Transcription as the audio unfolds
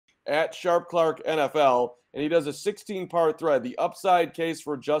at Sharp Clark NFL, and he does a 16-part thread, the upside case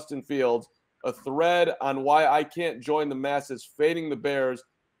for Justin Fields, a thread on why I can't join the masses fading the Bears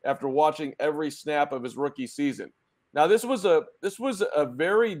after watching every snap of his rookie season. Now, this was a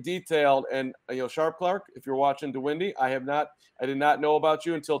very detailed, and Sharp Clark, if you're watching DeWindy, I did not know about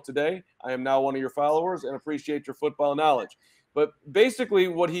you until today. I am now one of your followers and appreciate your football knowledge. But basically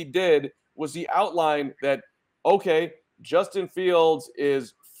what he did was he outlined that, okay, Justin Fields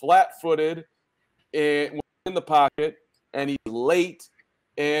is flat-footed in the pocket, and he's late,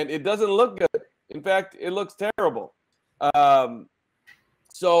 and it doesn't look good. In fact, it looks terrible. But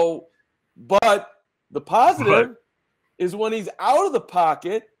the positive is when he's out of the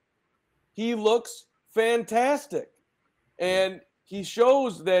pocket, he looks fantastic. And he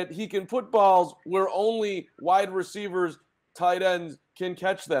shows that he can put balls where only wide receivers, tight ends can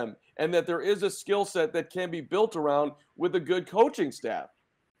catch them, and that there is a skill set that can be built around with a good coaching staff.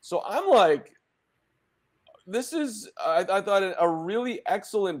 So I'm like, this is, I thought, a really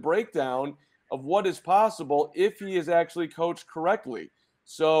excellent breakdown of what is possible if he is actually coached correctly.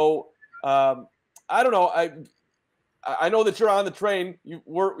 So I don't know. I know that you're on the train.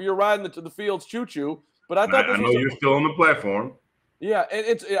 You're riding the Fields choo-choo, but I thought I know you're still on the platform. Yeah,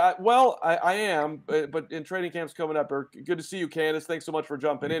 and I am, but in training camp's coming up. Good to see you, Candace. Thanks so much for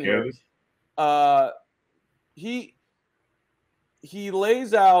jumping in here. He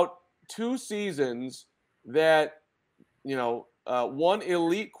lays out 2 seasons that, one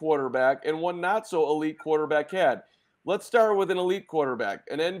elite quarterback and one not so elite quarterback had. Let's start with an elite quarterback,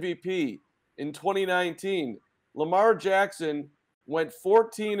 an MVP in 2019. Lamar Jackson went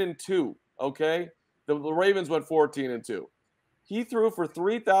 14-2. Okay, the Ravens went 14-2. He threw for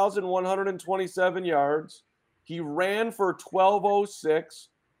 3,127 yards. He ran for 1,206,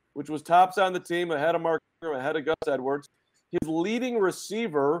 which was tops on the team, ahead of Mark Ingram, ahead of Gus Edwards. His leading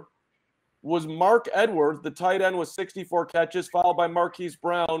receiver was Mark Edwards, the tight end, with 64 catches, followed by Marquise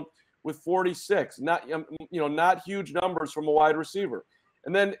Brown with 46. Not huge numbers from a wide receiver.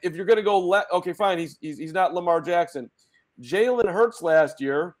 And then if you're going to go, okay, fine, he's not Lamar Jackson. Jalen Hurts last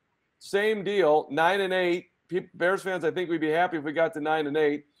year, same deal, 9-8. Bears fans, I think we'd be happy if we got to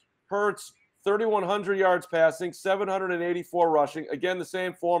 9-8. Hurts, 3,100 yards passing, 784 rushing. Again, the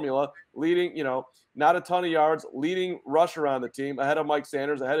same formula, leading, not a ton of yards, leading rusher on the team, ahead of Mike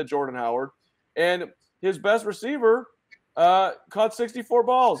Sanders, ahead of Jordan Howard. And his best receiver caught 64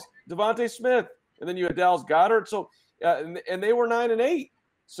 balls, Devontae Smith. And then you had Dallas Goedert. So, and they were 9-8.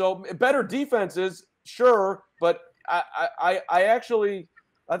 So better defenses, sure, but I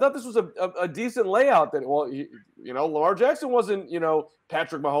thought this was a decent layout. That Lamar Jackson wasn't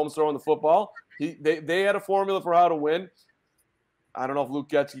Patrick Mahomes throwing the football. They had a formula for how to win. I don't know if Luke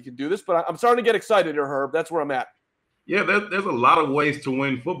Getsy can do this, but I'm starting to get excited here, Herb. That's where I'm at. Yeah, there's a lot of ways to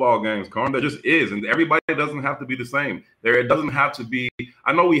win football games, Carm. There just is, and everybody doesn't have to be the same. It doesn't have to be.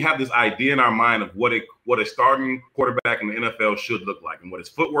 I know we have this idea in our mind of what a starting quarterback in the NFL should look like, and what his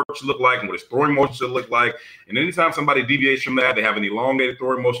footwork should look like, and what his throwing motion should look like. And anytime somebody deviates from that, they have an elongated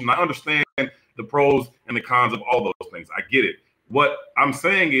throwing motion. I understand the pros and the cons of all those things. I get it. What I'm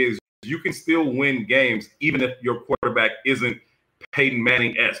saying is you can still win games even if your quarterback isn't Peyton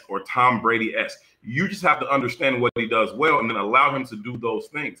Manning-esque or Tom Brady-esque. You just have to understand what he does well and then allow him to do those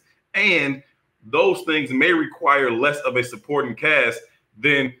things. And those things may require less of a supporting cast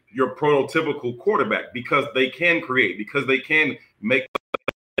than your prototypical quarterback because they can create, because they can make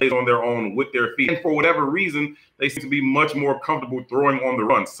plays on their own with their feet. And for whatever reason, they seem to be much more comfortable throwing on the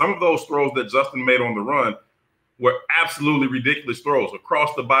run. Some of those throws that Justin made on the run were absolutely ridiculous throws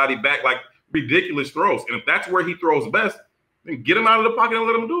across the body, back, like ridiculous throws. And if that's where he throws best, then get him out of the pocket and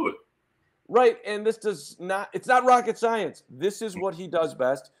let him do it. Right, and it's not rocket science. This is what he does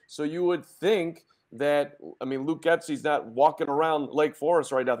best. So you would think that, Luke Getsy's not walking around Lake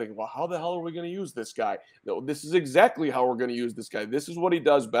Forest right now thinking, well, how the hell are we going to use this guy? No, this is exactly how we're going to use this guy. This is what he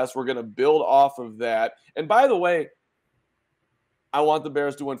does best. We're going to build off of that. And by the way, I want the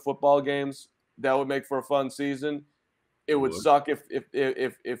Bears to win football games. That would make for a fun season. It would suck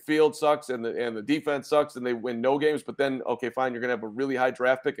if Field sucks and the defense sucks and they win no games. But then, okay, fine, you're going to have a really high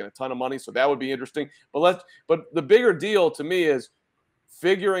draft pick and a ton of money, so that would be interesting. But the bigger deal to me is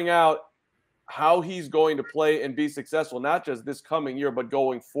figuring out how he's going to play and be successful, not just this coming year, but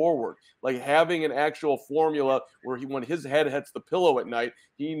going forward. Like having an actual formula where when his head hits the pillow at night,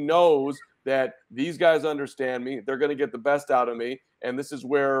 he knows that these guys understand me. They're going to get the best out of me, and this is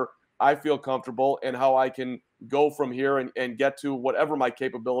where I feel comfortable and how I can go from here and get to whatever my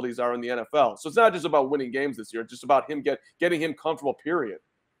capabilities are in the NFL. So it's not just about winning games this year. It's just about him getting him comfortable, period.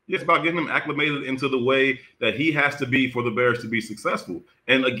 It's about getting him acclimated into the way that he has to be for the Bears to be successful.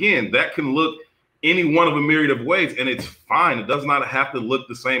 And again, that can look any one of a myriad of ways, and it's fine. It does not have to look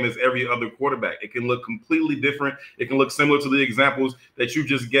the same as every other quarterback. It can look completely different. It can look similar to the examples that you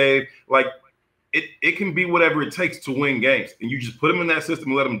just gave. Like, it can be whatever it takes to win games. And you just put him in that system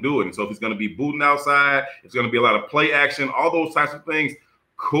and let him do it. And so if it's going to be booting outside, it's going to be a lot of play action, all those types of things,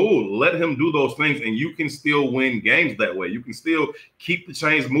 cool. Let him do those things, and you can still win games that way. You can still keep the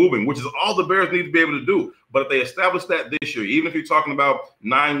chains moving, which is all the Bears need to be able to do. But if they establish that this year, even if you're talking about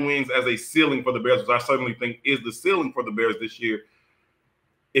 9 wins as a ceiling for the Bears, which I certainly think is the ceiling for the Bears this year,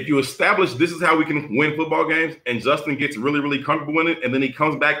 if you establish this is how we can win football games, and Justin gets really, really comfortable in it, and then he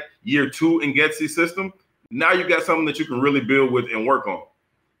comes back year 2 and gets his system, now you got something that you can really build with and work on.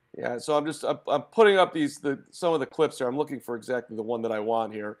 Yeah, so I'm putting up some of the clips here. I'm looking for exactly the one that I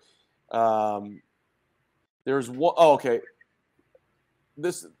want here. There's one. Oh, okay.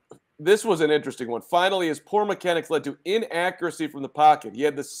 This was an interesting one. Finally, his poor mechanics led to inaccuracy from the pocket. He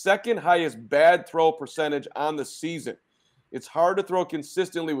had the second highest bad throw percentage on the season. It's hard to throw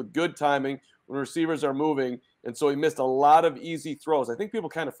consistently with good timing when receivers are moving, and so he missed a lot of easy throws. I think people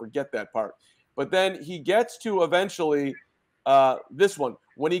kind of forget that part. But then he gets to eventually this one.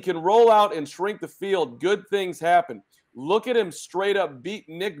 When he can roll out and shrink the field, good things happen. Look at him straight up beat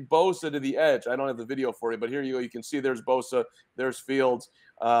Nick Bosa to the edge. I don't have the video for you, but here you go. You can see there's Bosa, there's Fields,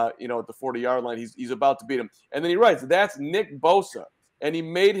 at the 40-yard line. He's about to beat him. And then he writes, that's Nick Bosa, and he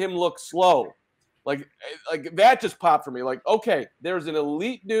made him look slow. Like that just popped for me. Like, okay, there's an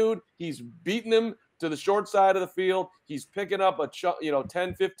elite dude. He's beating him to the short side of the field. He's picking up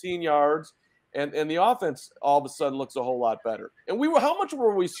 10, 15 yards. And the offense all of a sudden looks a whole lot better. And how much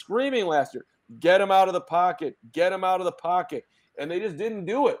were we screaming last year? Get him out of the pocket. Get him out of the pocket. And they just didn't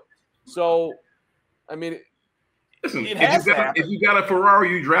do it. So, I mean, listen, if you got a Ferrari,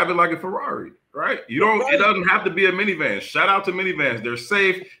 you drive it like a Ferrari, right? You don't. Right. It doesn't have to be a minivan. Shout out to minivans. They're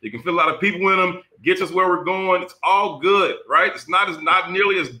safe. You can fit a lot of people in them. Gets us where we're going. It's all good, right? It's not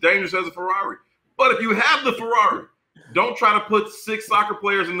nearly as dangerous as a Ferrari. But if you have the Ferrari, don't try to put 6 soccer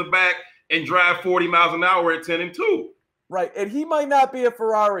players in the back and drive 40 miles an hour at 10 and 2. Right. And he might not be a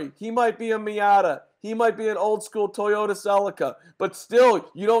Ferrari. He might be a Miata. He might be an old school Toyota Celica. But still,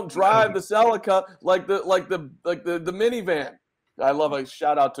 you don't drive the Celica like the minivan. I love a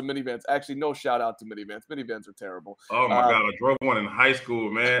shout out to minivans. Actually, no shout out to minivans. Minivans are terrible. Oh my God, I drove one in high school,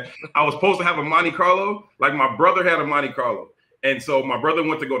 man. I was supposed to have a Monte Carlo. Like my brother had a Monte Carlo. And so my brother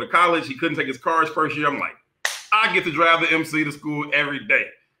went to go to college. He couldn't take his car his first year. I'm like, I get to drive the MC to school every day.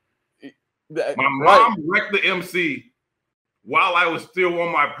 My mom wrecked the MC while I was still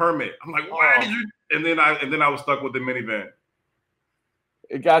on my permit. I'm like, why did you? And then I was stuck with the minivan.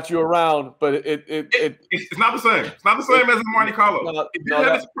 It got you around, but it's not the same. It's not the same as the Monte Carlo. It did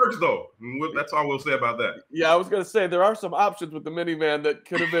have its perks, though. That's all we'll say about that. Yeah, I was going to say there are some options with the minivan that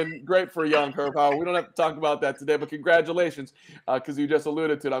could have been great for young Herb Howard. We don't have to talk about that today, but congratulations, because you just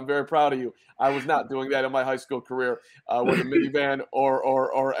alluded to it. I'm very proud of you. I was not doing that in my high school career with a minivan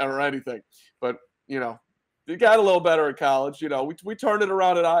or anything, but you got a little better at college. We turned it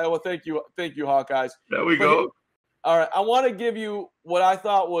around at Iowa. Thank you, Hawkeyes. There we go. All right, I want to give you what I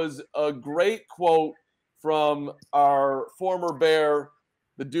thought was a great quote from our former Bear,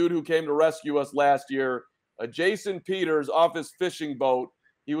 the dude who came to rescue us last year, Jason Peters, off his fishing boat.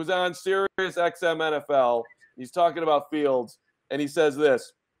 He was on Sirius XM NFL. He's talking about Fields, and he says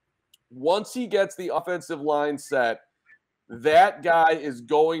this: once he gets the offensive line set, that guy is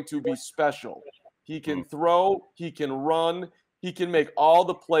going to be special. He can throw, he can run, he can make all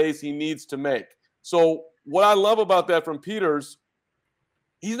the plays he needs to make. So what I love about that from Peters,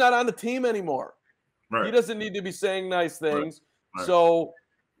 he's not on the team anymore. Right. He doesn't need to be saying nice things. Right. So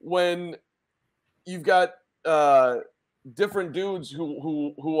when you've got different dudes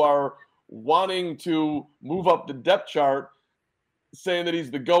who are wanting to move up the depth chart, saying that he's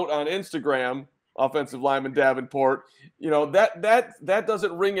the GOAT on Instagram, offensive lineman Davenport, that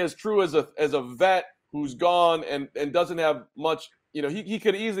doesn't ring as true as a vet who's gone and doesn't have much. He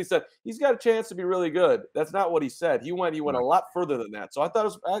could easily said he's got a chance to be really good. That's not what he said. He went a lot further than that. So I thought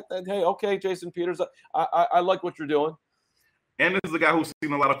it was, hey, okay, Jason Peters, I like what you're doing. And this is a guy who's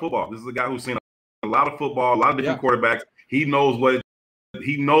seen a lot of football. This is a guy who's seen a lot of football, a lot of different quarterbacks. He knows what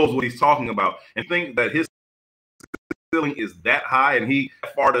he's talking about, and think that his ceiling is that high, and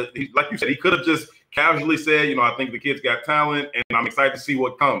like you said, he could have just casually said, I think the kid's got talent, and I'm excited to see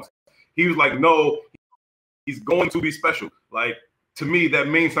what comes. He was like, no, he's going to be special. Like, to me, that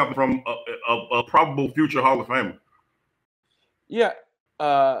means something from a probable future Hall of Famer. Yeah,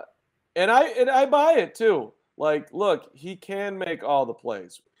 and I buy it too. Like, look, he can make all the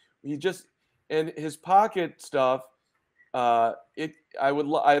plays. He just and his pocket stuff. I'd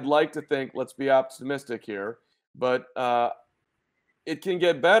like to think. Let's be optimistic here, but it can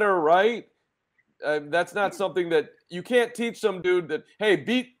get better, right? That's not something that you can't teach some dude that, hey,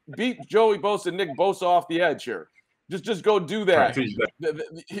 beat Joey Bosa and Nick Bosa off the edge here. Just go do that.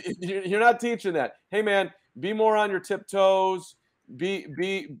 You're not teaching that. Hey man, be more on your tiptoes. Be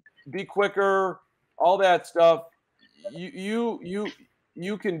quicker. All that stuff. You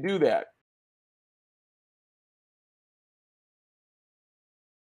can do that.